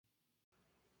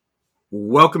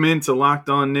Welcome into Locked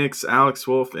On Knicks. Alex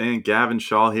Wolf and Gavin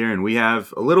Shaw here, and we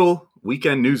have a little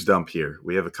weekend news dump here.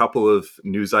 We have a couple of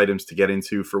news items to get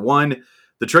into. For one,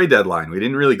 the trade deadline. We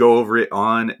didn't really go over it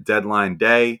on deadline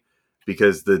day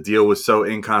because the deal was so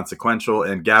inconsequential.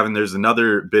 And Gavin, there's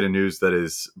another bit of news that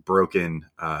is broken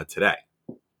today.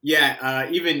 Yeah,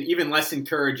 even less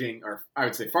encouraging, or I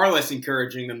would say far less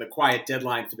encouraging than the quiet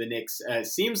deadline for the Knicks.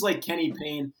 Seems like Kenny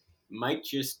Payne might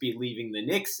just be leaving the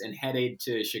Knicks and headed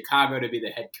to Chicago to be the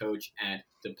head coach at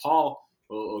DePaul.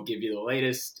 We'll give you the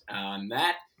latest on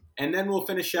that. And then we'll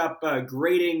finish up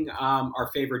grading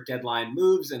our favorite deadline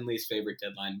moves and least favorite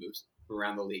deadline moves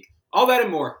around the league. All that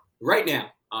and more right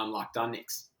now on Locked On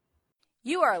Knicks.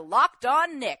 You are Locked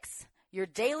On Knicks, your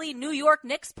daily New York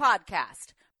Knicks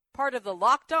podcast. Part of the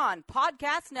Locked On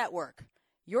Podcast Network.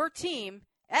 Your team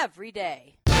every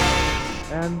day.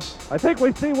 And I think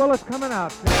we see Willis coming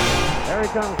out. There he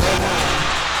comes right now.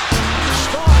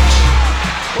 Starks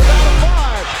without a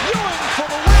five. Ewing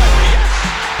for the win. Yes!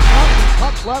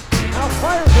 Puck left. Now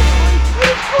fires it.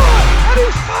 He's good. And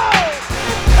he's fouled.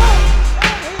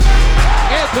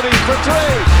 Anthony for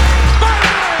three.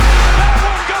 Bang! That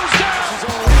one goes down. This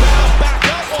is all back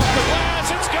up off the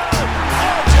glass. It's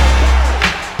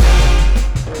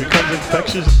good. Becomes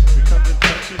infectious.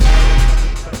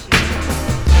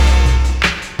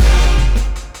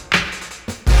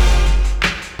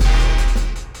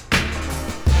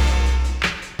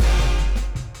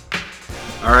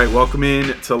 All right, welcome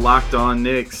in to Locked On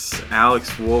Knicks.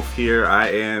 Alex Wolf here. I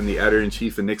am the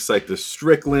editor-in-chief of Knicks site The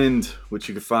Strickland, which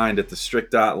you can find at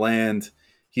thestrick.land.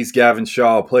 He's Gavin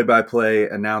Shaw, play-by-play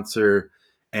announcer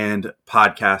and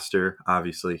podcaster.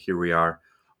 Obviously, here we are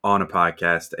on a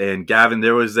podcast. And Gavin,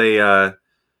 there was a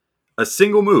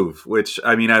single move, which,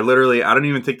 I mean, I don't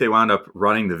even think they wound up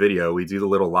running the video. We do the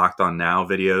little Locked On Now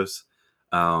videos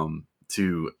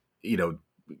to,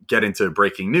 get into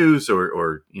breaking news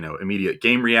or immediate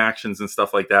game reactions and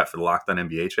stuff like that for the Locked On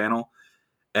NBA channel.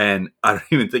 And I don't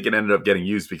even think it ended up getting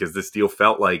used because this deal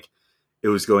felt like it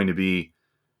was going to be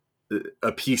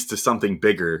a piece to something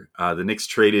bigger. The Knicks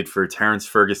traded for Terrance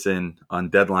Ferguson on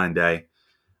deadline day.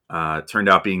 Turned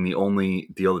out being the only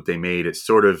deal that they made. It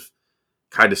sort of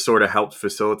helped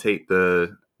facilitate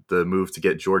the move to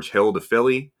get George Hill to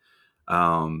Philly.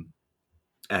 And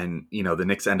the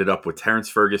Knicks ended up with Terrance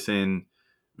Ferguson,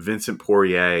 Vincent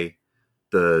Poirier,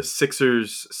 the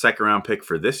Sixers' second-round pick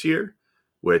for this year,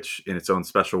 which in its own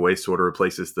special way sort of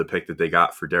replaces the pick that they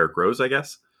got for Derrick Rose, I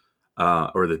guess,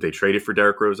 or that they traded for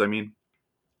Derrick Rose, I mean.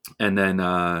 And then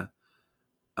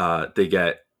they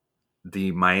get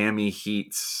the Miami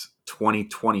Heat's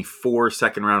 2024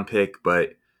 second-round pick,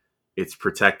 but it's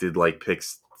protected like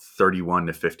picks 31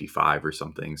 to 55 or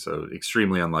something, so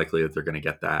extremely unlikely that they're going to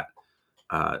get that.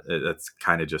 That's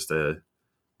kind of just a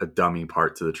dummy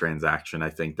part to the transaction. I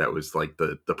think that was like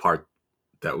the part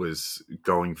that was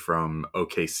going from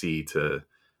OKC to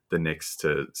the Knicks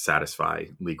to satisfy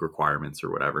league requirements or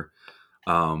whatever.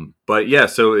 But yeah,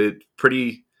 so it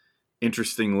pretty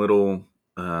interesting little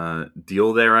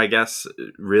deal there, I guess.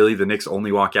 Really, the Knicks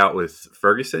only walk out with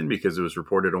Ferguson because it was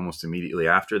reported almost immediately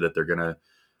after that they're going to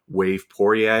waive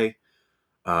Poirier.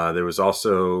 There was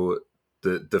also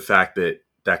the fact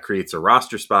that creates a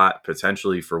roster spot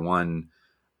potentially for one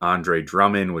Andre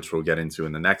Drummond, which we'll get into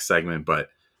in the next segment. But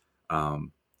I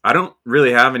don't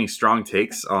really have any strong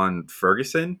takes on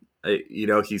Ferguson.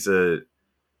 He's a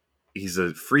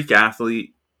freak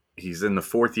athlete. He's in the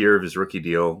fourth year of his rookie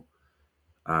deal.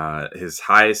 His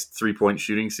highest three-point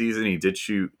shooting season, he did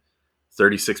shoot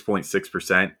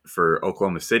 36.6% for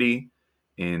Oklahoma City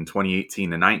in 2018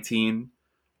 to 19.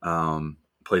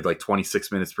 Played like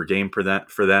 26 minutes per game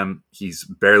for them. He's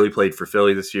barely played for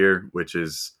Philly this year, which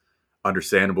is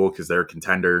understandable because they're a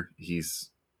contender.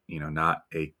 He's, not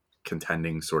a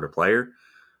contending sort of player.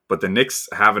 But the Knicks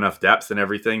have enough depth and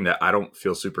everything that I don't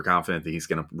feel super confident that he's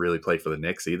going to really play for the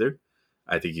Knicks either.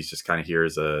 I think he's just kind of here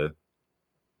as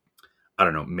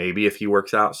maybe if he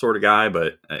works out sort of guy,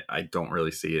 but I don't really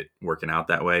see it working out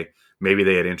that way. Maybe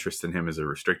they had interest in him as a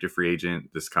restricted free agent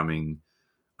this coming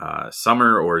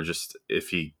summer, or just if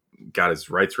he got his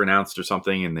rights renounced or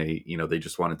something and they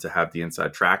just wanted to have the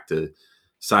inside track to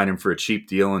sign him for a cheap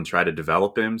deal and try to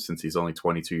develop him since he's only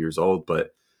 22 years old.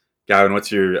 But Gavin, what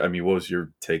was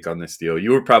your take on this deal?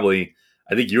 I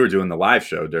think you were doing the live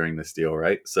show during this deal,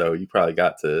 right? So you probably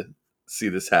got to see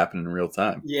this happen in real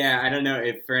time. Yeah, I don't know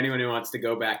if for anyone who wants to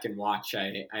go back and watch,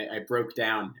 I broke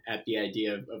down at the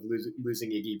idea of losing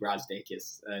Iggy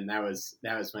Brasdeikis, and that was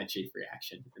my chief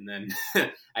reaction. And then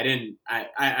I don't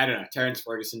know. Terrance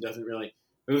Ferguson doesn't really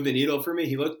move the needle for me.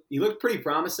 He looked pretty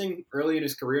promising early in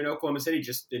his career in Oklahoma City,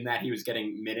 just in that he was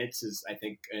getting minutes as, I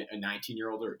think, a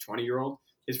 19-year-old or a 20-year-old.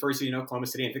 His first year in Oklahoma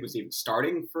City, I think, was even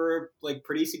starting for like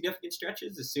pretty significant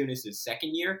stretches as soon as his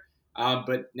second year.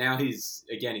 But now he's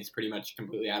pretty much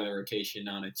completely out of the rotation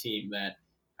on a team that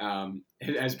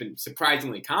has been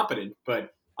surprisingly competent, but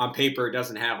on paper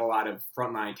doesn't have a lot of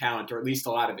frontline talent, or at least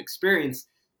a lot of experienced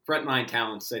frontline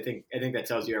talents. I think that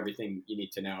tells you everything you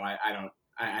need to know.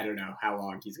 I don't know how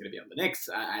long he's going to be on the Knicks.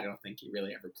 I don't think he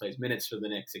really ever plays minutes for the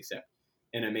Knicks except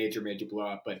in a major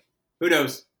blowout. But who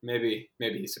knows? Maybe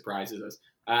he surprises us.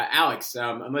 Alex,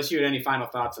 unless you had any final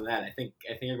thoughts on that, I think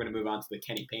I'm going to move on to the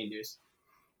Kenny Payne news.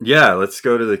 Yeah, let's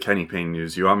go to the Kenny Payne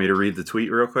news. You want me to read the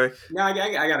tweet real quick? No, I got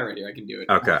it right here. I can do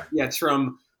it. Okay. Yeah, it's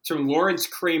from Lawrence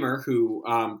Kramer, who,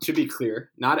 to be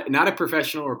clear, not a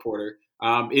professional reporter,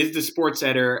 is the sports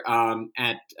editor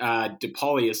at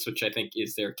DePaulius, which I think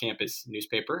is their campus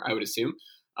newspaper, I would assume.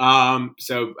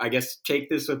 So I guess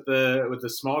take this with a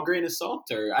small grain of salt,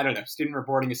 or I don't know. Student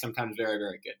reporting is sometimes very,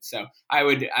 very good. So I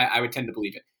would tend to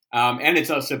believe it. And it's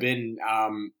also been,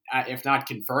 if not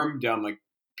confirmed, like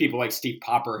people like Steve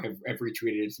Popper have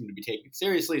retweeted it, seem to be taking it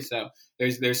seriously. So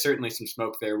there's certainly some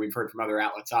smoke there. We've heard from other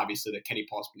outlets, obviously, that Kenny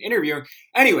Paul's been interviewing.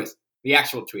 Anyways, the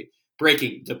actual tweet.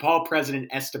 Breaking, DePaul President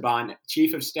Esteban,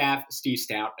 Chief of Staff Steve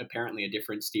Stout, apparently a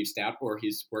different Steve Stout, or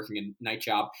he's working a night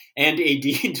job, and AD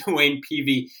Dwayne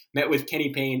Peavy met with Kenny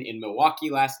Payne in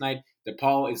Milwaukee last night.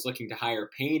 DePaul is looking to hire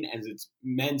Payne as its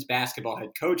men's basketball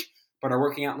head coach, but are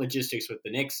working out logistics with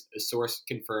the Knicks, a source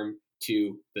confirmed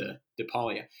to the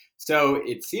DePaulia. So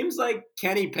it seems like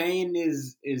Kenny Payne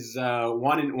is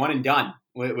one and done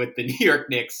with the New York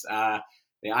Knicks.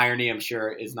 The irony, I'm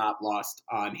sure, is not lost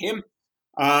on him.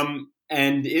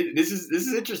 And this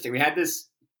is interesting. We had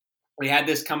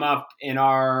this come up in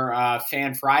our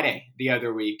Fan Friday the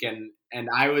other week, and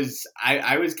I was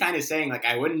kind of saying, like,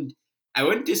 I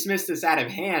wouldn't dismiss this out of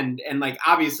hand, and like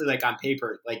obviously, like on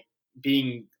paper, like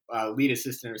being lead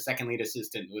assistant or second lead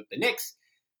assistant with the Knicks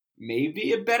may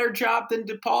be a better job than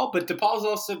DePaul, but DePaul's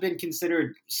also been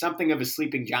considered something of a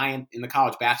sleeping giant in the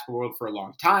college basketball world for a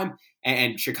long time.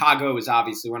 And Chicago is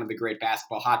obviously one of the great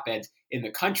basketball hotbeds in the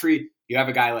country. You have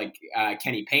a guy like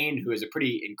Kenny Payne, who has a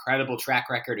pretty incredible track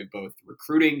record of both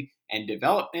recruiting and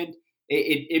development.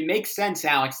 It makes sense,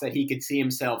 Alex, that he could see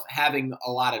himself having a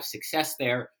lot of success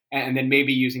there, and then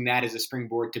maybe using that as a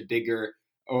springboard to bigger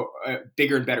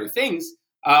and better things.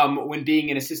 When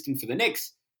being an assistant for the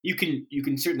Knicks, you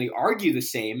can certainly argue the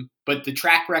same, but the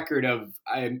track record of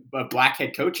black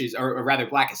head coaches, or rather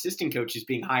black assistant coaches,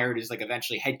 being hired as like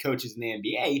eventually head coaches in the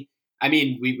NBA. I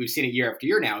mean, we've seen it year after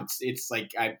year now.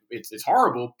 It's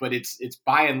horrible, but it's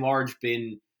by and large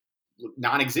been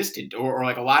non-existent, or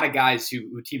like a lot of guys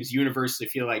who teams universally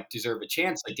feel like deserve a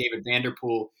chance, like David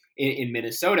Vanderpool in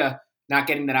Minnesota, not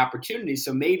getting that opportunity.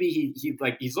 So maybe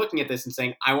he's looking at this and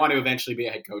saying, I want to eventually be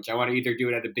a head coach. I want to either do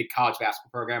it at a big college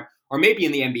basketball program or maybe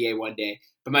in the NBA one day.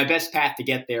 But my best path to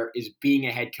get there is being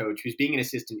a head coach, who's being an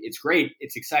assistant. It's great.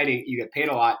 It's exciting. You get paid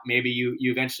a lot. Maybe you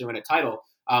eventually win a title.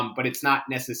 But it's not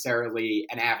necessarily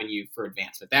an avenue for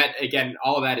advancement. That, again,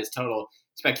 all of that is total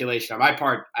speculation on my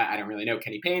part. I don't really know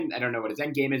Kenny Payne. I don't know what his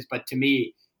end game is. But to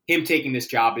me, him taking this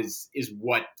job is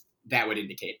what that would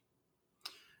indicate.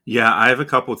 Yeah, I have a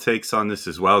couple takes on this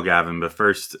as well, Gavin. But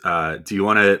first, do you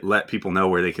want to let people know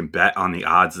where they can bet on the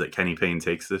odds that Kenny Payne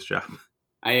takes this job?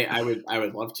 I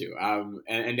would love to.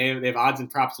 And they have odds and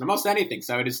props on almost anything.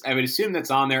 So I would assume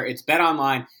that's on there. It's Bet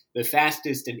Online, the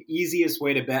fastest and easiest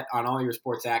way to bet on all your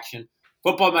sports action.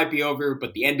 Football might be over,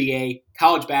 but the NBA,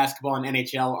 college basketball, and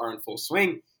NHL are in full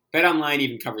swing. Bet Online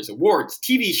even covers awards,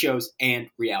 TV shows, and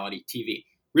reality TV.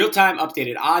 Real-time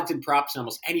updated odds and props on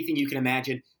almost anything you can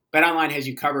imagine. BetOnline has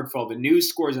you covered for all the news,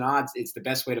 scores, and odds. It's the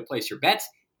best way to place your bets,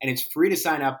 and it's free to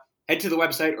sign up. Head to the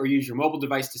website or use your mobile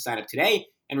device to sign up today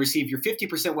and receive your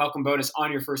 50% welcome bonus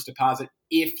on your first deposit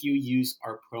if you use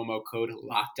our promo code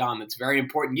LOCKEDON. That's very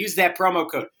important. Use that promo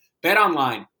code.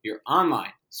 BetOnline, your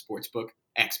online sportsbook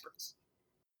experts.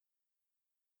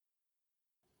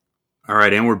 All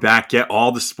right, and we're back. Get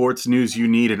all the sports news you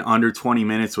need in under 20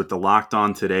 minutes with the Locked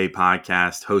On Today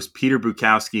podcast. Host Peter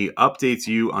Bukowski updates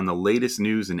you on the latest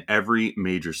news in every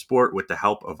major sport with the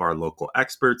help of our local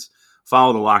experts.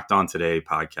 Follow the Locked On Today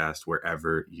podcast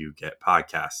wherever you get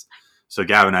podcasts. So,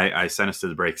 Gavin, I sent us to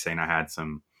the break saying I had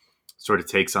some sort of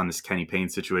takes on this Kenny Payne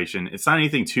situation. It's not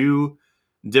anything too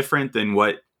different than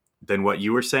what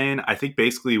you were saying. I think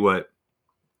basically what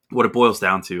it boils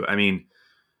down to, I mean,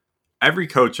 every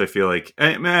coach, I feel like,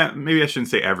 maybe I shouldn't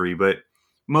say every, but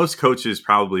most coaches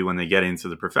probably when they get into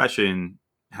the profession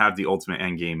have the ultimate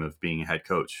end game of being a head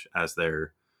coach as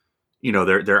their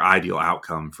their ideal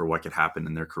outcome for what could happen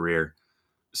in their career.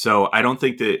 So I don't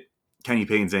think that Kenny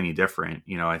Payne's any different.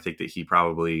 I think that he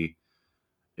probably,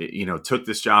 took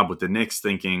this job with the Knicks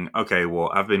thinking, okay,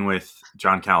 well, I've been with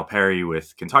John Calipari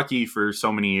with Kentucky for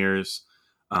so many years.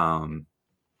 I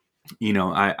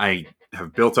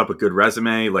have built up a good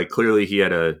resume. Like clearly he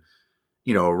had a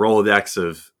Rolodex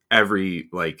of every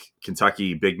like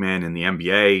Kentucky big man in the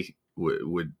NBA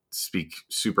would speak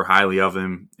super highly of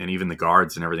him, and even the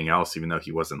guards and everything else, even though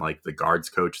he wasn't like the guards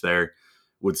coach there,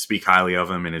 would speak highly of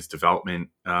him and his development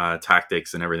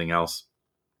tactics and everything else.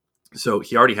 So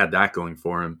he already had that going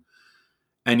for him,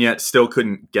 and yet still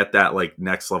couldn't get that like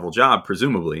next level job,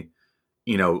 presumably,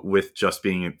 with just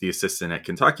being the assistant at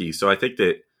Kentucky. So I think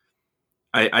that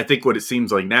I think what it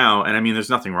seems like now, and I mean, there's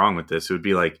nothing wrong with this. It would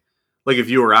be like if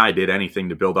you or I did anything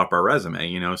to build up our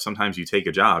resume, sometimes you take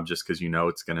a job just because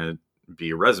it's going to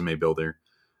be a resume builder,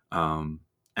 and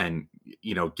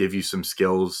give you some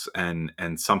skills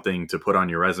and something to put on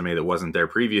your resume that wasn't there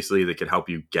previously that could help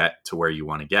you get to where you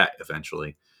want to get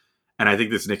eventually. And I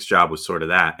think this Knicks job was sort of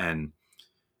that, and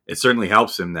it certainly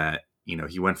helps him that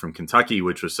he went from Kentucky,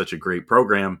 which was such a great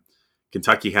program.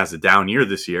 Kentucky has a down year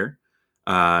this year,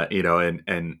 and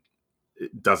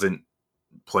it doesn't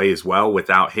play as well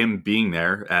without him being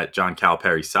there at John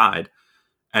Calipari's side.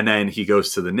 And then he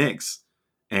goes to the Knicks,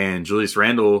 and Julius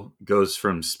Randle goes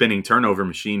from spinning turnover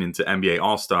machine into NBA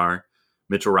All-Star.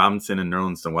 Mitchell Robinson and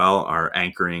Nerlens Noel are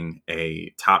anchoring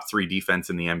a top 3 defense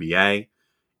in the NBA.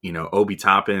 Obi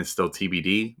Toppin is still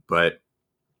TBD, but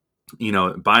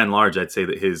by and large, I'd say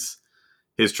that his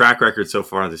track record so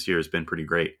far this year has been pretty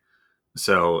great.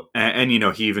 So, and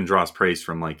he even draws praise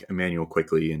from like Emmanuel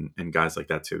Quickley and guys like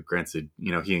that too. Granted,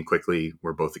 he and Quickley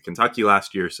were both at Kentucky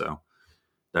last year, so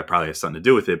that probably has something to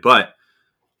do with it. But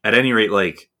at any rate,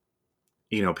 like,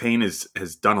 Payne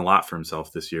has done a lot for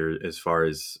himself this year as far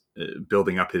as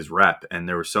building up his rep. And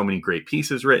there were so many great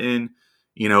pieces written,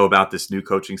 about this new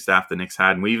coaching staff the Knicks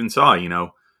had. And we even saw,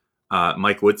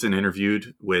 Mike Woodson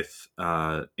interviewed with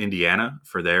Indiana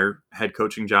for their head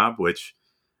coaching job, which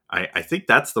I think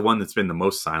that's the one that's been the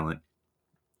most silent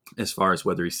as far as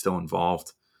whether he's still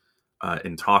involved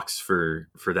in talks for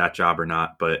that job or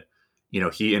not. But,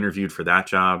 he interviewed for that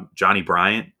job. Johnny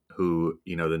Bryant, who,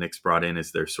 the Knicks brought in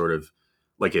as their sort of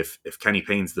like if Kenny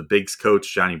Payne's the bigs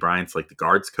coach, Johnny Bryant's like the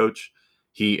guards coach.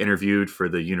 He interviewed for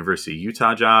the University of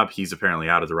Utah job. He's apparently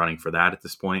out of the running for that at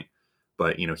this point.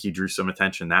 But, he drew some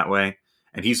attention that way.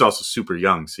 And he's also super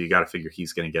young, so you got to figure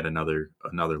he's going to get another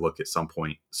look at some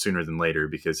point sooner than later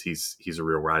because he's a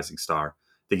real rising star.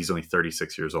 I think he's only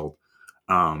 36 years old.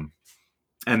 And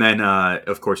then,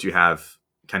 of course, you have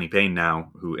Kenny Payne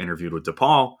now, who interviewed with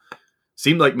DePaul.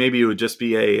 Seemed like maybe it would just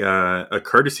be a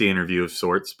courtesy interview of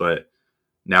sorts, but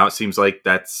now it seems like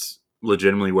that's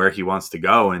legitimately where he wants to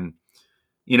go. And,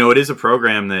 it is a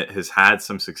program that has had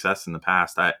some success in the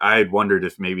past. I had wondered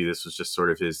if maybe this was just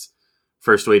sort of his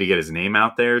first way to get his name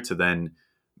out there to then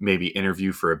maybe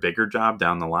interview for a bigger job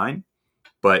down the line.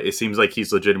 But it seems like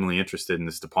he's legitimately interested in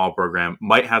this DePaul program.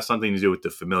 Might have something to do with the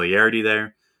familiarity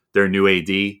there. Their new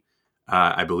AD,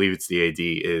 I believe it's the AD,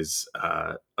 is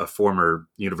a former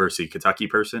University of Kentucky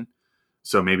person.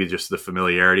 So maybe just the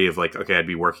familiarity of like, okay, I'd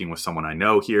be working with someone I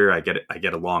know here. I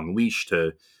get a long leash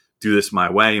to do this my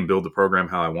way and build the program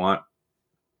how I want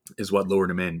is what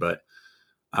lured him in. But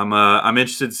I'm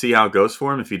interested to see how it goes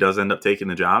for him if he does end up taking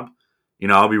the job.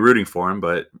 I'll be rooting for him,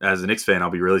 but as a Knicks fan, I'll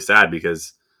be really sad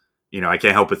because, I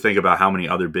can't help but think about how many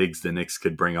other bigs the Knicks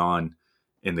could bring on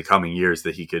in the coming years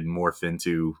that he could morph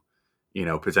into,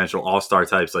 potential all-star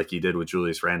types like he did with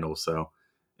Julius Randle. So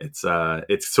it's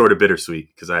sort of bittersweet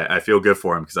because I feel good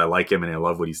for him because I like him and I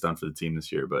love what he's done for the team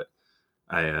this year. But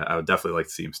I would definitely like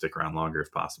to see him stick around longer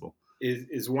if possible.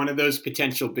 Is one of those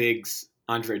potential bigs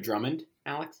Andre Drummond,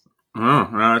 Alex? Oh,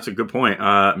 well, that's a good point.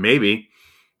 Maybe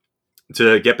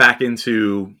to get back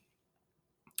into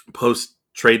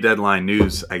post-trade deadline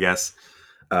news, I guess,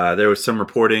 there was some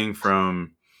reporting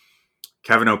from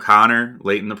Kevin O'Connor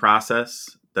late in the process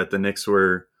that the Knicks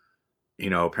were,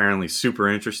 apparently super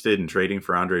interested in trading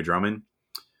for Andre Drummond.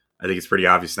 I think it's pretty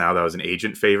obvious now that was an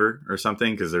agent favor or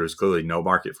something because there was clearly no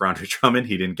market for Andre Drummond.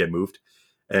 He didn't get moved.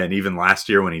 And even last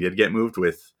year when he did get moved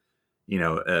with,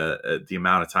 the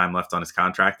amount of time left on his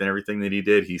contract and everything that he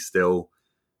did, he still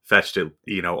fetched it,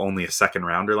 only a second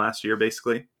rounder last year,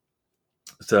 basically.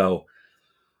 So,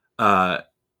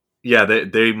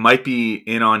 they might be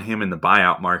in on him in the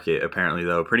buyout market, apparently,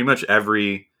 though. Pretty much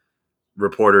every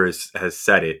reporter has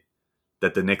said it,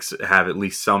 that the Knicks have at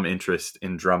least some interest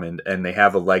in Drummond, and they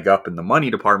have a leg up in the money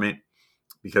department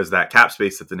because that cap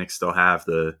space that the Knicks still have,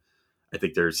 I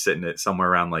think they're sitting at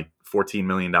somewhere around like $14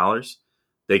 million.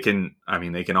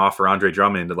 they can offer Andre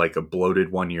Drummond like a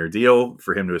bloated 1-year deal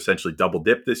for him to essentially double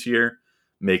dip this year,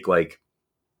 make like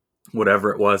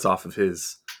whatever it was off of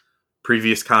his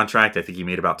previous contract. I think he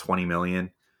made about $20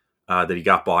 million that he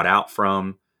got bought out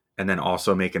from, and then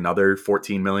also make another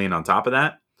 $14 million on top of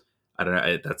that. I don't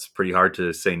know. That's pretty hard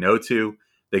to say no to.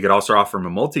 They could also offer him a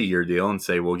multi-year deal and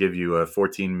say, we'll give you a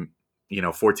 14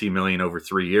 million over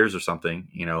 3 years or something,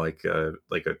 like a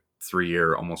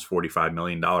 3-year, almost $45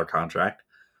 million contract,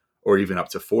 or even up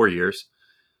to 4 years.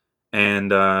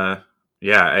 And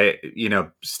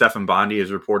Stefan Bondi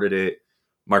has reported it.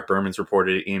 Mark Berman's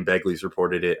reported it. Ian Begley's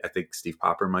reported it. I think Steve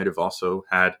Popper might have also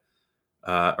had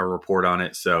a report on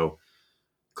it. So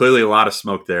clearly a lot of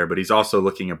smoke there, but he's also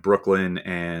looking at Brooklyn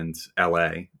and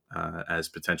LA as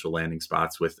potential landing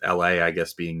spots, with LA, I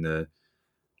guess, being the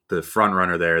front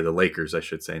runner there, the Lakers, I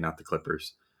should say, not the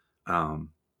Clippers.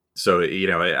 So,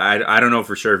 I don't know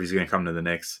for sure if he's going to come to the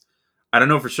Knicks. I don't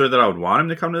know for sure that I would want him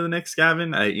to come to the Knicks,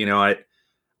 Gavin. I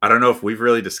don't know if we've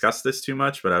really discussed this too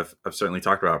much, but I've certainly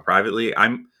talked about it privately.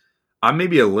 I'm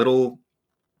maybe a little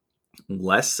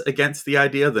less against the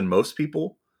idea than most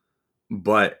people,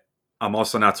 but I'm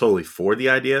also not totally for the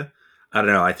idea. I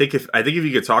don't know. I think if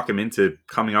you could talk him into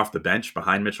coming off the bench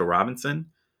behind Mitchell Robinson,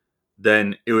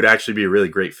 then it would actually be a really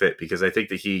great fit, because I think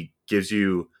that he gives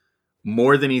you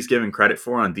more than he's given credit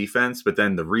for on defense, but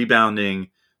then the rebounding,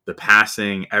 the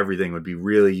passing, everything would be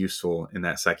really useful in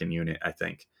that second unit, I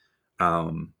think.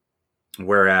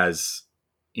 Whereas,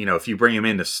 if you bring him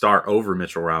in to start over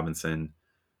Mitchell Robinson,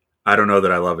 I don't know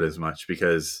that I love it as much,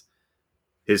 because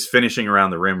his finishing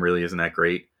around the rim really isn't that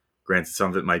great. Granted, some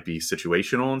of it might be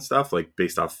situational and stuff, like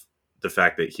based off the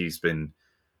fact that he's been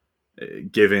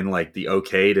given like the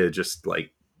okay to just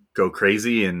like go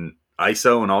crazy and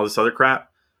ISO and all this other crap.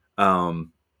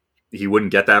 He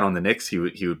wouldn't get that on the Knicks. He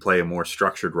would play a more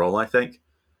structured role, I think.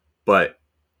 But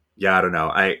yeah, I don't know.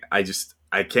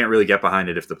 I can't really get behind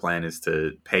it if the plan is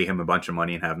to pay him a bunch of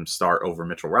money and have him start over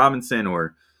Mitchell Robinson,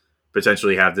 or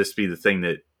potentially have this be the thing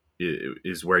that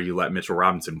is where you let Mitchell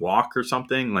Robinson walk or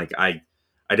something. Like I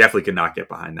definitely could not get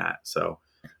behind that. So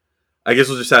I guess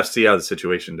we'll just have to see how the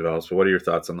situation develops. But what are your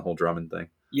thoughts on the whole Drummond thing?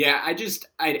 Yeah, I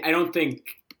don't think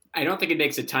it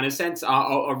makes a ton of sense.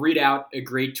 I'll read out a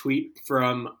great tweet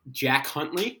from Jack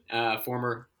Huntley,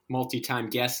 former multi-time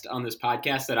guest on this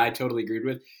podcast that I totally agreed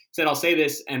with. Said, I'll say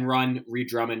this and run Reed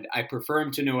Drummond. I prefer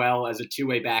him to Noel as a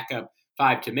two-way backup,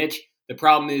 5 to Mitch. The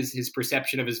problem is his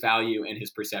perception of his value and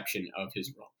his perception of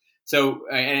his role. So,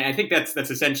 and I think that's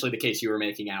essentially the case you were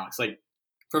making, Alex. Like,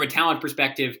 from a talent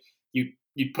perspective,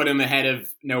 you'd put him ahead of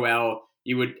Noel.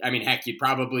 You'd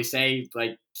probably say,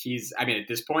 like, at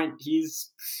this point,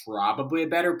 he's probably a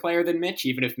better player than Mitch,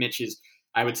 even if Mitch is,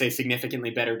 I would say,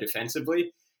 significantly better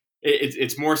defensively.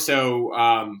 It's more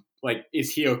so,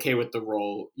 is he okay with the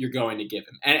role you're going to give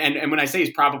him? And when I say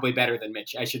he's probably better than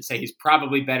Mitch, I should say he's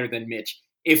probably better than Mitch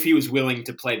if he was willing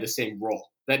to play the same role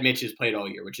that Mitch has played all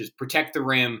year, which is protect the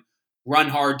rim, run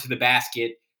hard to the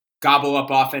basket, gobble up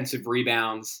offensive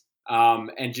rebounds,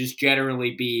 and just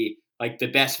generally be like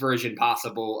the best version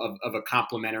possible of a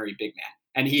complimentary big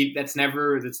man. And that's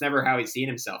never how he's seen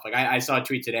himself. Like I saw a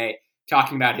tweet today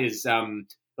talking about his some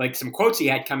quotes he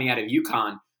had coming out of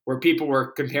UConn, where people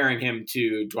were comparing him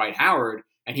to Dwight Howard,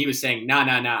 and he was saying, "No,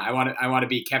 I want to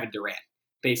be Kevin Durant."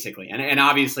 Basically. And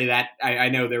obviously that I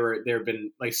know there have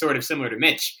been like sort of similar to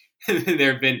Mitch.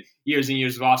 There have been years and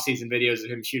years of offseason videos of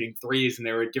him shooting threes, and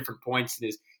there were different points in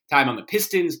his time on the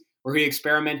Pistons where he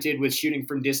experimented with shooting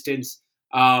from distance.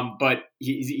 But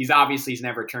he's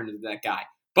never turned into that guy.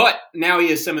 But now he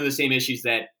has some of the same issues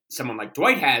that someone like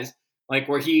Dwight has, like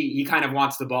where he kind of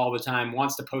wants the ball all the time,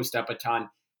 wants to post up a ton.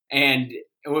 And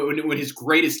when his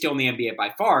greatest skill in the NBA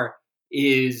by far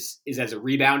is as a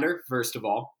rebounder, first of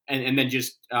all, and then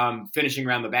just finishing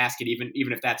around the basket,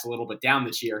 even if that's a little bit down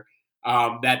this year.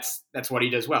 That's what he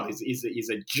does well. He's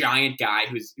a giant guy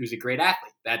who's a great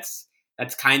athlete.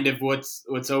 That's kind of what's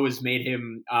always made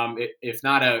him, if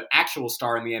not an actual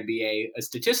star in the NBA, a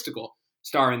statistical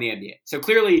star in the NBA. So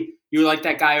clearly you like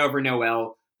that guy over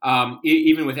Noel,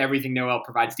 even with everything Noel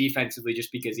provides defensively,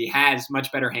 just because he has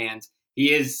much better hands.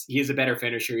 He is a better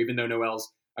finisher, even though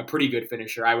Noel's a pretty good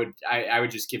finisher. I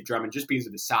would just give Drummond, just because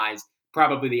of his size,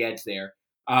 probably the edge there.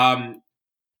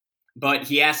 But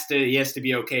he has to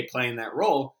be okay playing that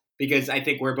role, because I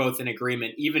think we're both in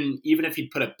agreement. Even if he'd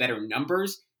put up better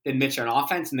numbers than Mitch on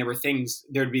offense, and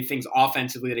there'd be things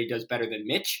offensively that he does better than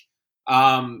Mitch.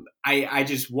 I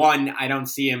don't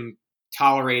see him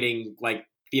tolerating like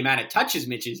the amount of touches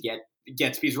Mitch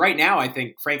gets, because right now I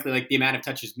think, frankly, like the amount of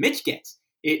touches Mitch gets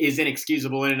is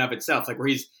inexcusable in and of itself. Like where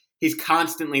he's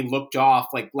constantly looked off.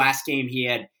 Like last game he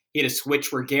had he had a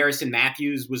switch where Garrison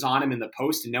Matthews was on him in the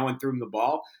post and no one threw him the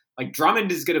ball. Like,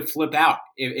 Drummond is going to flip out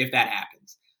if that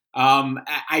happens.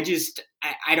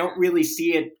 I don't really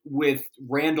see it with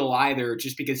Randall either,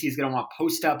 just because he's going to want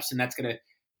post-ups, and that's going to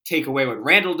take away what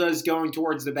Randall does going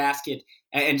towards the basket,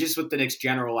 and just with the Knicks'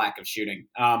 general lack of shooting.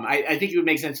 I think it would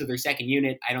make sense with their second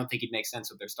unit. I don't think it makes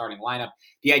sense with their starting lineup.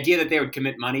 The idea that they would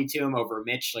commit money to him over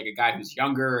Mitch, like a guy who's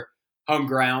younger,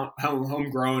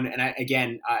 homegrown, and I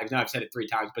know I've said it 3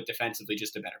 times, but defensively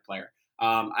just a better player.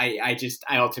 I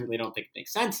ultimately don't think it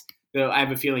makes sense. Though I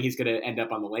have a feeling he's going to end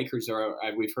up on the Lakers, or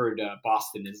we've heard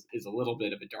Boston is a little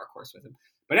bit of a dark horse with him.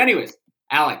 But anyways,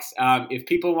 Alex, if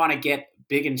people want to get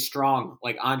big and strong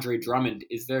like Andre Drummond,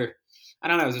 is there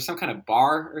some kind of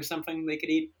bar or something they could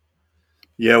eat?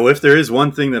 Yeah, well, if there is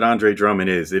one thing that Andre Drummond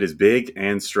is, it is big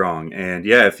and strong. And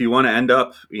yeah, if you want to end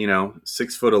up,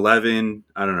 6'11",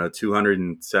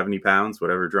 270 pounds,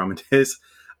 whatever Drummond is,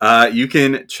 you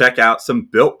can check out some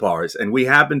Built Bars. And we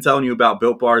have been telling you about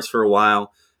Built Bars for a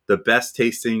while. The best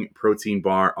tasting protein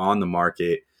bar on the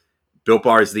market. Built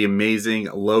Bar is the amazing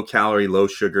low calorie, low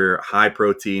sugar, high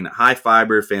protein, high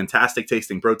fiber, fantastic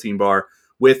tasting protein bar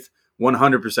with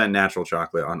 100% natural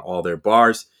chocolate on all their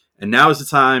bars. And now is the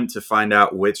time to find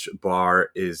out which bar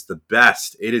is the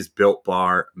best. It is Built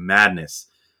Bar Madness.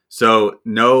 So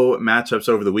no matchups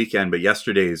over the weekend, but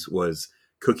yesterday's was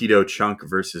Cookie Dough Chunk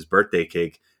versus Birthday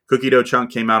Cake. Cookie Dough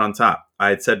Chunk came out on top. I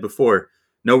had said before,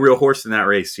 no real horse in that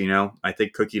race, I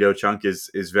think Cookie Dough Chunk is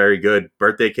very good.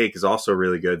 Birthday Cake is also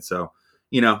really good. So,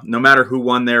 no matter who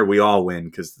won there, we all win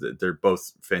because they're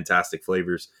both fantastic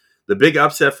flavors. The big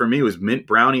upset for me was Mint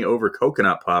Brownie over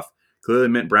Coconut Puff. Clearly,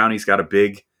 Mint Brownie's got a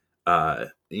big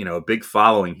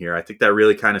following here. I think that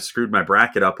really kind of screwed my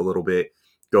bracket up a little bit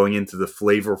going into the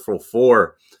Flavorful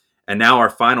Four. And now our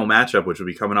final matchup, which will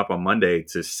be coming up on Monday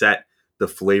to set the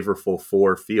Flavorful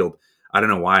Four field. I don't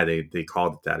know why they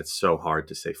called it that. It's so hard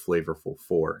to say Flavorful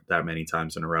Four that many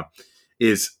times in a row.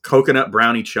 Is Coconut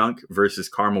Brownie Chunk versus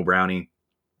Caramel Brownie.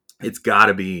 It's got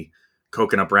to be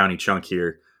Coconut Brownie Chunk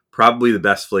here. Probably the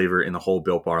best flavor in the whole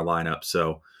Built Bar lineup.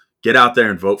 So get out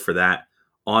there and vote for that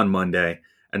on Monday.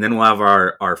 And then we'll have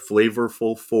our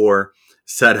Flavorful Four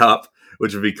set up,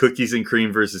 which would be Cookies and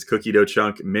Cream versus Cookie Dough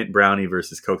Chunk, Mint Brownie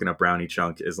versus Coconut Brownie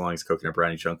Chunk, as long as Coconut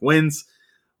Brownie Chunk wins.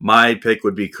 My pick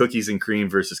would be Cookies and Cream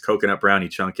versus Coconut Brownie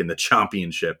Chunk in the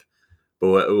championship.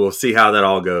 But we'll see how that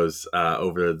all goes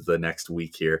over the next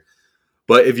week here.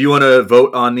 But if you want to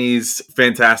vote on these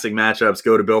fantastic matchups,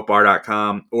 go to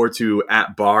BuiltBar.com or to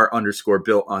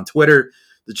 @bar_built on Twitter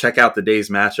to check out the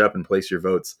day's matchup and place your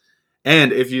votes.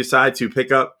 And if you decide to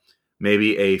pick up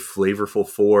maybe a Flavorful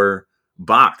Four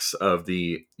box of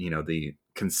the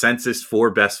consensus 4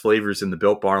 best flavors in the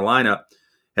Built Bar lineup,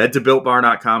 head to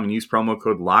BuiltBar.com and use promo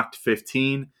code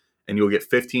LOCKED15, and you'll get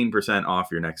 15% off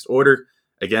your next order.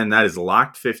 Again, that is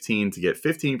LOCKED15 to get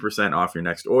 15% off your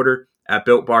next order at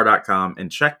BuiltBar.com,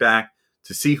 and check back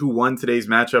to see who won today's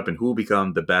matchup and who will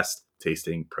become the best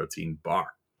tasting protein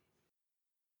bar.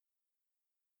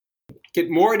 Get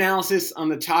more analysis on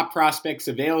the top prospects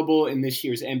available in this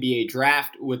year's NBA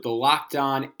draft with the Locked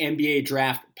On NBA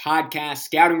Draft podcast,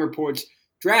 scouting reports,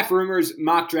 draft rumors,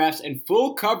 mock drafts, and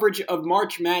full coverage of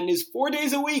March Madness 4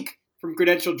 days a week from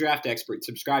credentialed draft experts.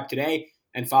 Subscribe today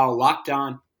and follow Locked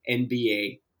On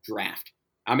NBA Draft.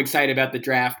 I'm excited about the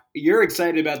draft. You're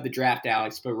excited about the draft,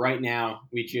 Alex, but right now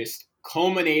we just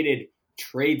culminated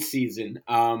trade season.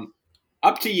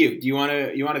 Up to you. Do you want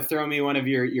to throw me one of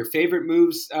your favorite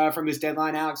moves from this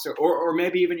deadline, Alex, or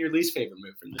maybe even your least favorite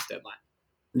move from this deadline?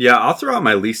 Yeah, I'll throw out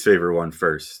my least favorite one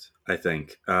first, I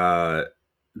think.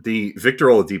 The Victor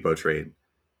Oladipo trade.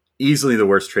 Easily the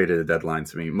worst trade of the deadline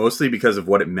to me, mostly because of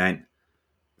what it meant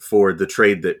for the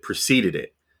trade that preceded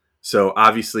it. So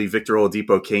obviously Victor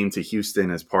Oladipo came to Houston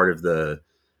as part of the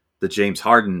James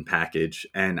Harden package,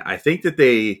 and I think that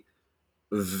they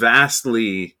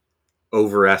vastly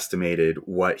overestimated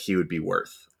what he would be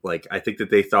worth. Like, I think that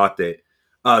they thought that,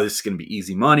 this is going to be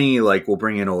easy money. Like, we'll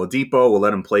bring in Oladipo, we'll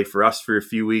let him play for us for a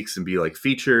few weeks and be like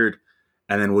featured,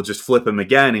 and then we'll just flip him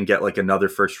again and get like another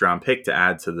first round pick to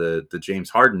add to the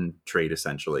James Harden trade,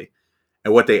 essentially.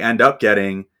 And what they end up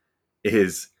getting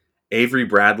is Avery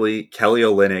Bradley, Kelly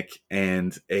Olynyk,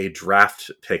 and a draft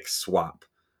pick swap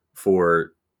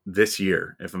for this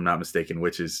year, if I'm not mistaken,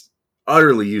 which is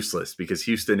utterly useless because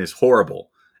Houston is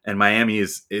horrible and Miami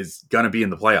is going to be in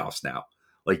the playoffs now.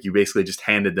 Like, you basically just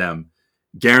handed them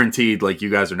guaranteed, like, you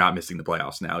guys are not missing the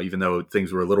playoffs now, even though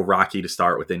things were a little rocky to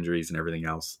start with injuries and everything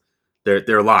else.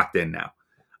 They're locked in now.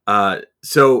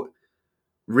 So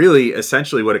really,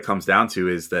 essentially what it comes down to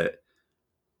is that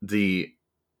the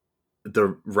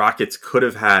the Rockets could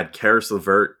have had Karis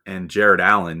LeVert and Jared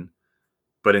Allen,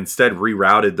 but instead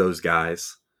rerouted those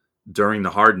guys during the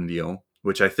Harden deal,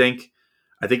 which I think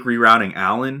rerouting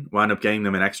Allen wound up getting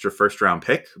them an extra first round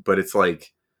pick, but it's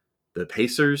like the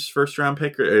Pacers first round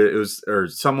pick, or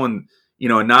someone,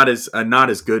 a not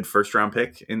as good first round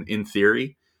pick in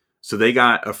theory. So they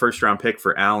got a first round pick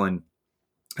for Allen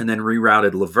and then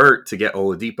rerouted LeVert to get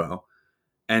Oladipo.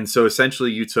 And so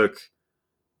essentially you took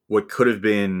what could have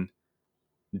been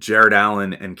Jared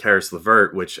Allen and Karis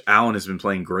LeVert, which Allen has been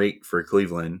playing great for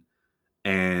Cleveland,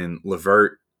 and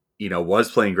LeVert,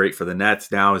 was playing great for the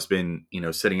Nets. Now has been,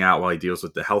 sitting out while he deals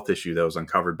with the health issue that was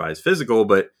uncovered by his physical.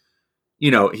 But,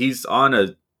 he's on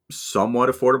a somewhat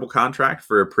affordable contract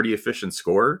for a pretty efficient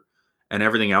scorer and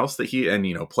everything else that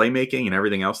playmaking and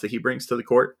everything else that he brings to the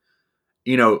court.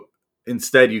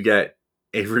 Instead you get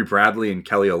Avery Bradley and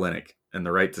Kelly Olynyk and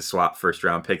the right to swap first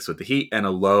round picks with the Heat and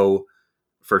a low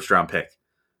first round pick.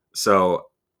 So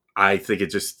I think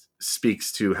it just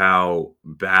speaks to how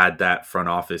bad that front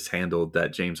office handled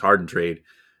that James Harden trade.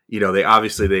 They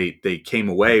obviously they came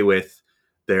away with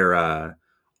their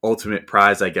ultimate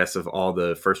prize, I guess, of all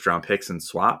the first round picks and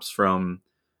swaps from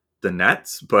the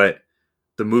Nets, but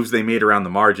the moves they made around the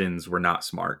margins were not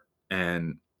smart.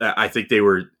 And I think they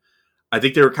were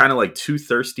kind of like too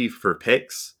thirsty for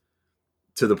picks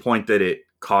to the point that it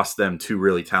cost them two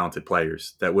really talented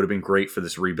players that would have been great for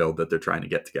this rebuild that they're trying to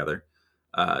get together.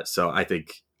 So I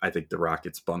think the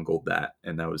Rockets bungled that,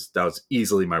 and that was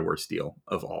easily my worst deal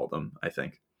of them, I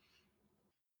think.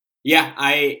 Yeah,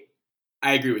 I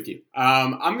agree with you.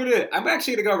 I'm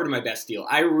actually gonna go over to my best deal.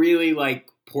 I really like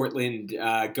Portland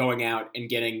going out and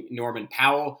getting Norman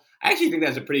Powell. I actually think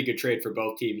that's a pretty good trade for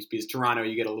both teams because Toronto,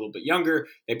 you get a little bit younger.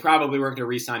 They probably weren't going to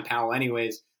re-sign Powell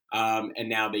anyways, and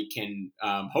now they can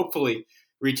hopefully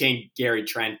retain Gary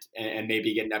Trent and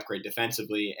maybe get an upgrade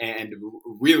defensively and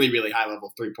really, really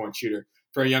high-level three-point shooter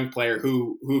for a young player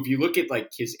who if you look at like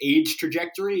his age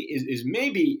trajectory is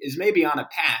maybe on a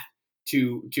path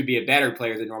to be a better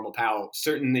player than Norman Powell,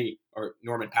 certainly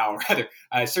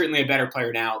a better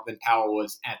player now than Powell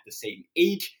was at the same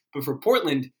age. But for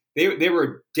Portland, they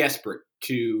were desperate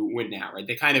to win now, right?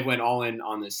 They kind of went all in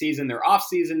on the season. Their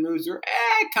off-season moves were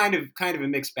kind of a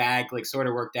mixed bag, like sort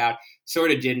of worked out,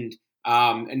 sort of didn't.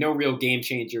 And no real game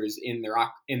changers in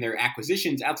their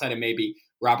acquisitions outside of maybe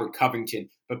Robert Covington.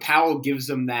 But Powell gives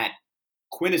them that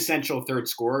quintessential third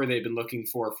scorer they've been looking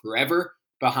for forever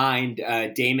behind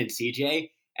Dame and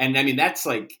CJ. And I mean, that's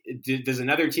like, does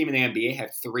another team in the NBA have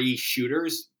three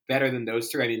shooters better than those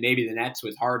three? I mean, maybe the Nets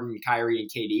with Harden, Kyrie, and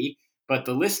KD. But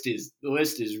the list is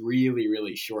really,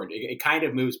 really short. It kind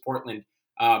of moves Portland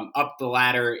up the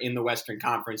ladder in the Western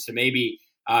Conference to maybe.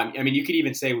 I mean, you could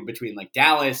even say between like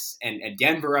Dallas and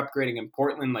Denver upgrading and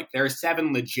Portland, like there are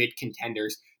 7 legit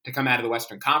contenders to come out of the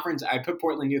Western Conference. I put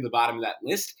Portland near the bottom of that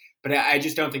list, but I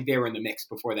just don't think they were in the mix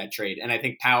before that trade. And I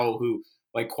think Powell, who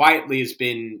like quietly has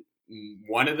been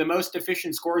one of the most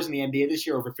efficient scorers in the NBA this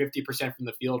year, over 50% from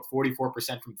the field,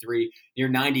 44% from three, near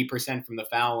 90% from the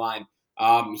foul line.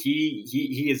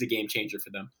 He is a game changer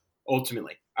for them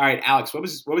ultimately. All right, Alex, what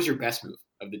was your best move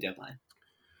of the deadline?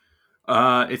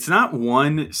 It's not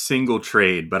one single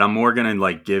trade, but I'm more gonna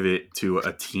like give it to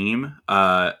a team.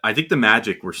 I think the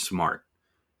Magic were smart.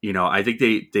 I think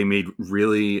they made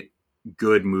really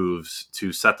good moves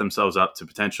to set themselves up to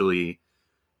potentially,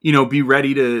 be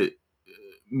ready to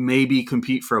maybe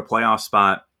compete for a playoff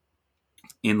spot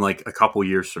in like a couple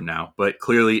years from now. But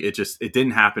clearly it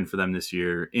didn't happen for them this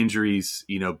year. Injuries,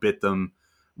 bit them,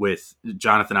 with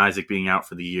Jonathan Isaac being out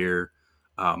for the year,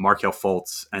 Markelle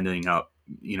Fultz ending up,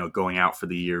 going out for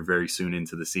the year very soon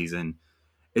into the season.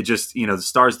 It just, the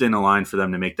stars didn't align for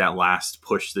them to make that last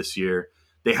push this year.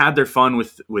 They had their fun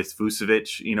with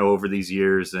Vucevic, over these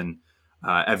years, and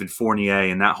Evan Fournier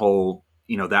and that whole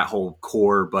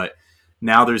core. But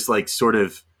now there's like sort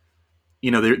of,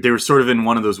 they were sort of in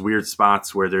one of those weird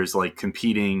spots where there's like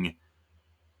competing.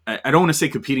 I don't want to say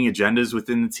competing agendas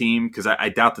within the team, because I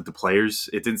doubt that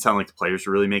it didn't sound like the players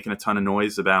were really making a ton of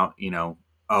noise about,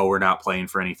 oh, we're not playing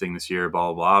for anything this year,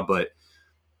 blah, blah, blah. But,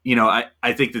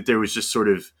 I think that there was just sort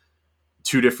of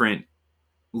two different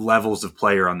levels of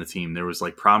player on the team. There was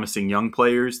like promising young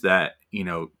players that,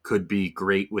 could be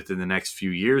great within the next few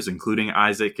years, including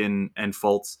Isaac and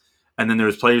Fultz. And then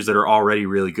there's players that are already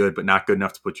really good, but not good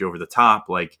enough to put you over the top,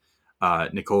 like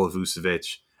Nikola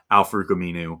Vucevic, Al-Farouq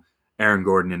Aminu, Aaron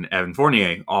Gordon, and Evan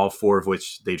Fournier, all 4 of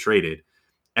which they traded.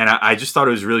 And I just thought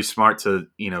it was really smart to,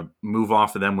 move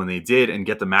off of them when they did and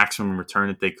get the maximum return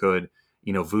that they could.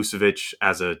 Vucevic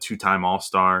as a 2-time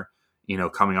All-Star,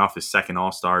 coming off his second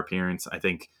All-Star appearance. I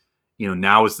think,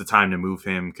 now is the time to move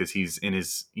him because he's in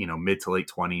his, mid to late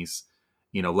 20s.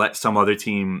 Let some other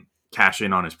team cash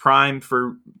in on his prime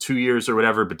for 2 years or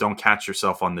whatever, but don't catch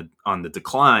yourself on the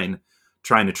decline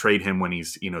trying to trade him when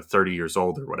he's, 30 years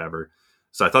old or whatever.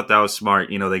 So I thought that was smart.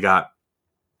 They got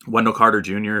Wendell Carter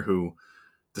Jr., who,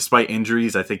 despite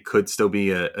injuries, I think could still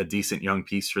be a decent young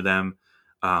piece for them.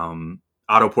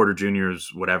 Otto Porter Jr.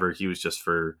 is whatever. He was just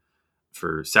for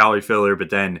salary filler. But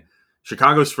then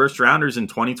Chicago's first rounders in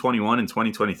 2021 and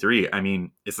 2023. I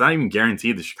mean, it's not even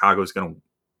guaranteed that Chicago is going to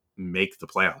make the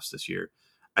playoffs this year.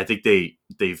 I think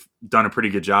they've done a pretty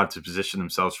good job to position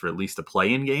themselves for at least a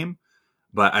play-in game,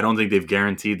 but I don't think they've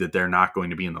guaranteed that they're not going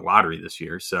to be in the lottery this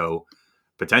year. So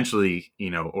potentially,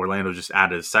 Orlando just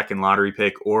added a second lottery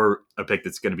pick or a pick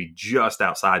that's going to be just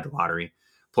outside the lottery,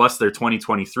 plus their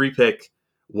 2023 pick,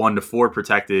 1 to 4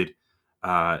 protected.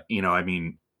 I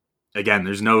mean, again,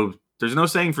 there's no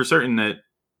saying for certain that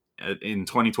in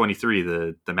 2023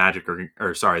 the Magic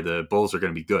the Bulls are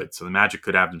going to be good. So the Magic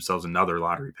could have themselves another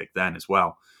lottery pick then as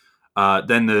well.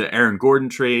 Then the Aaron Gordon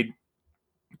trade,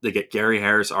 they get Gary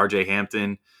Harris, RJ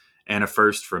Hampton, and a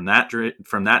first from that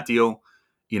deal.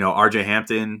 RJ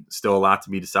Hampton, still a lot to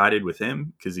be decided with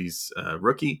him because he's a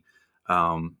rookie.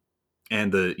 And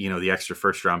the extra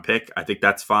first round pick, I think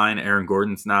that's fine. Aaron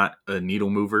Gordon's not a needle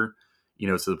mover,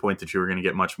 to the point that you were going to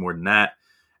get much more than that.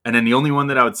 And then the only one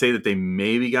that I would say that they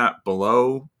maybe got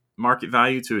below market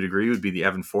value to a degree would be the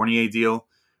Evan Fournier deal,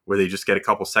 where they just get a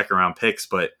couple second round picks,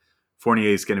 but Fournier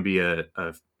is going to be a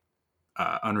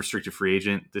unrestricted free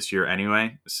agent this year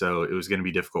anyway. So it was going to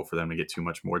be difficult for them to get too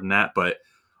much more than that. But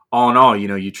all in all,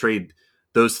 you trade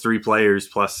those 3 players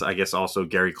plus I guess also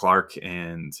Gary Clark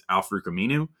and Al-Farouq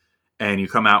Aminu, and you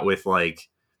come out with like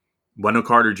Wendell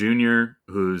Carter Jr.,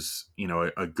 who's,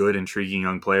 a good, intriguing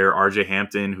young player. RJ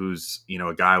Hampton, who's,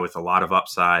 a guy with a lot of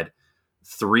upside.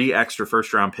 3 extra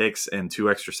first-round picks and 2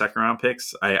 extra second-round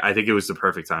picks. I think it was the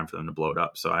perfect time for them to blow it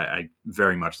up. So I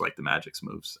very much like the Magic's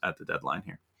moves at the deadline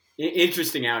here.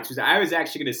 Interesting, Alex. Because I was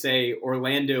actually going to say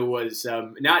Orlando was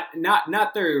not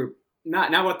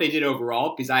what they did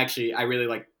overall, because I really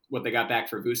like what they got back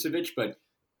for Vucevic, but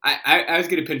I was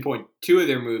going to pinpoint 2 of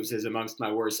their moves as amongst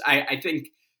my worst. I think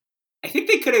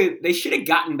they should have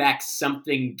gotten back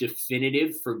something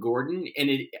definitive for Gordon.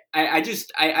 And I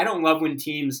don't love when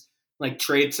teams like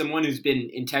trade someone who's been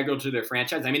integral to their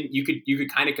franchise. I mean, you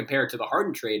could kind of compare it to the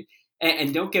Harden trade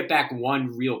and don't get back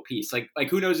one real piece. Like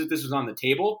who knows if this was on the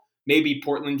table? Maybe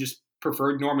Portland just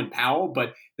preferred Norman Powell,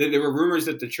 but there were rumors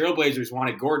that the Trailblazers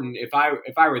wanted Gordon. If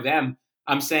I were them,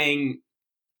 I'm saying,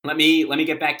 let me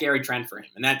get back Gary Trent for him.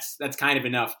 And that's kind of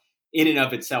enough in and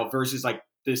of itself versus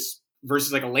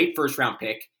a late first round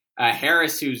pick.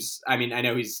 Harris, I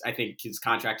think his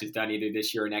contract is done either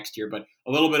this year or next year, but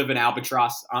a little bit of an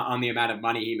albatross on the amount of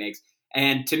money he makes.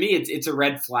 And to me, it's a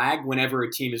red flag whenever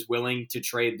a team is willing to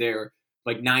trade their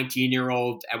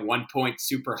 19-year-old at one point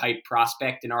super hype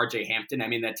prospect in RJ Hampton. I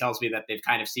mean, that tells me that they've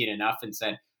kind of seen enough and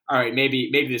said, all right, maybe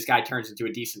this guy turns into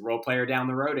a decent role player down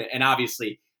the road. And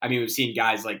obviously, I mean, we've seen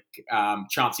guys like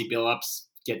Chauncey Billups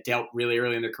get dealt really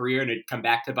early in their career and it'd come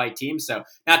back to bite teams. So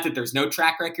not that there's no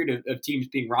track record of teams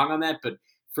being wrong on that, but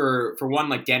for one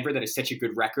like Denver that has such a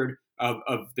good record of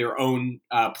their own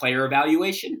player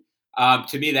evaluation,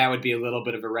 to me, that would be a little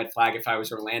bit of a red flag if I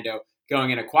was Orlando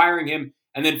going and acquiring him.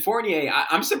 And then Fournier,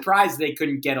 I'm surprised they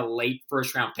couldn't get a late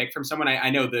first round pick from someone. I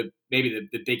know maybe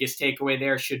the biggest takeaway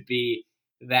there should be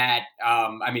that,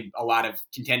 a lot of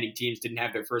contending teams didn't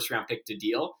have their first round pick to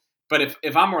deal. But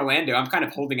if I'm Orlando, I'm kind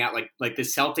of holding out like the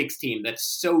Celtics team that's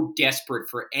so desperate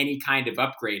for any kind of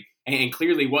upgrade and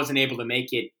clearly wasn't able to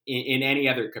make it in any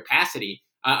other capacity.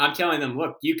 I'm telling them,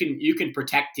 look, you can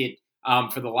protect it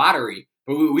for the lottery,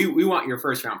 but we want your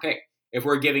first round pick. If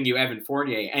we're giving you Evan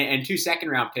Fournier and 2 second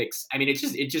round picks, I mean, it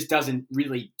just doesn't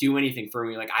really do anything for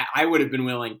me. Like I would have been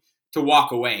willing to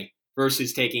walk away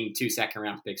versus taking 2 second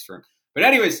round picks for him. But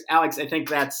anyways, Alex, I think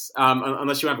that's,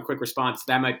 unless you have a quick response,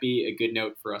 that might be a good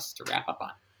note for us to wrap up on.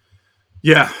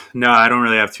 Yeah, no, I don't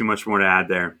really have too much more to add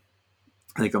there.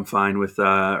 I think I'm fine with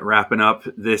wrapping up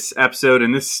this episode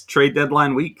and this trade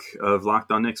deadline week of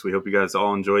Locked On Knicks. We hope you guys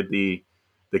all enjoyed the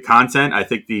content. I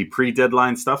think the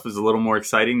pre-deadline stuff is a little more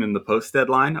exciting than the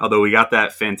post-deadline, although we got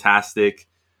that fantastic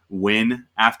win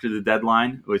after the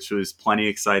deadline, which was plenty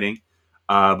exciting.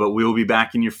 But we will be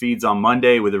back in your feeds on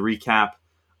Monday with a recap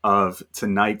of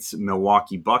tonight's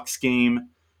Milwaukee Bucks game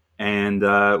and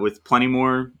with plenty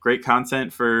more great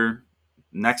content for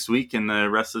next week and the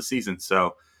rest of the season.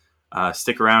 So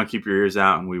stick around, keep your ears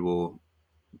out, and we will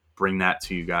bring that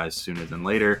to you guys sooner than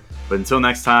later. But until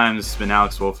next time, this has been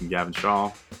Alex Wolf and Gavin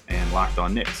Shaw and Locked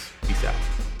On Knicks. Peace out.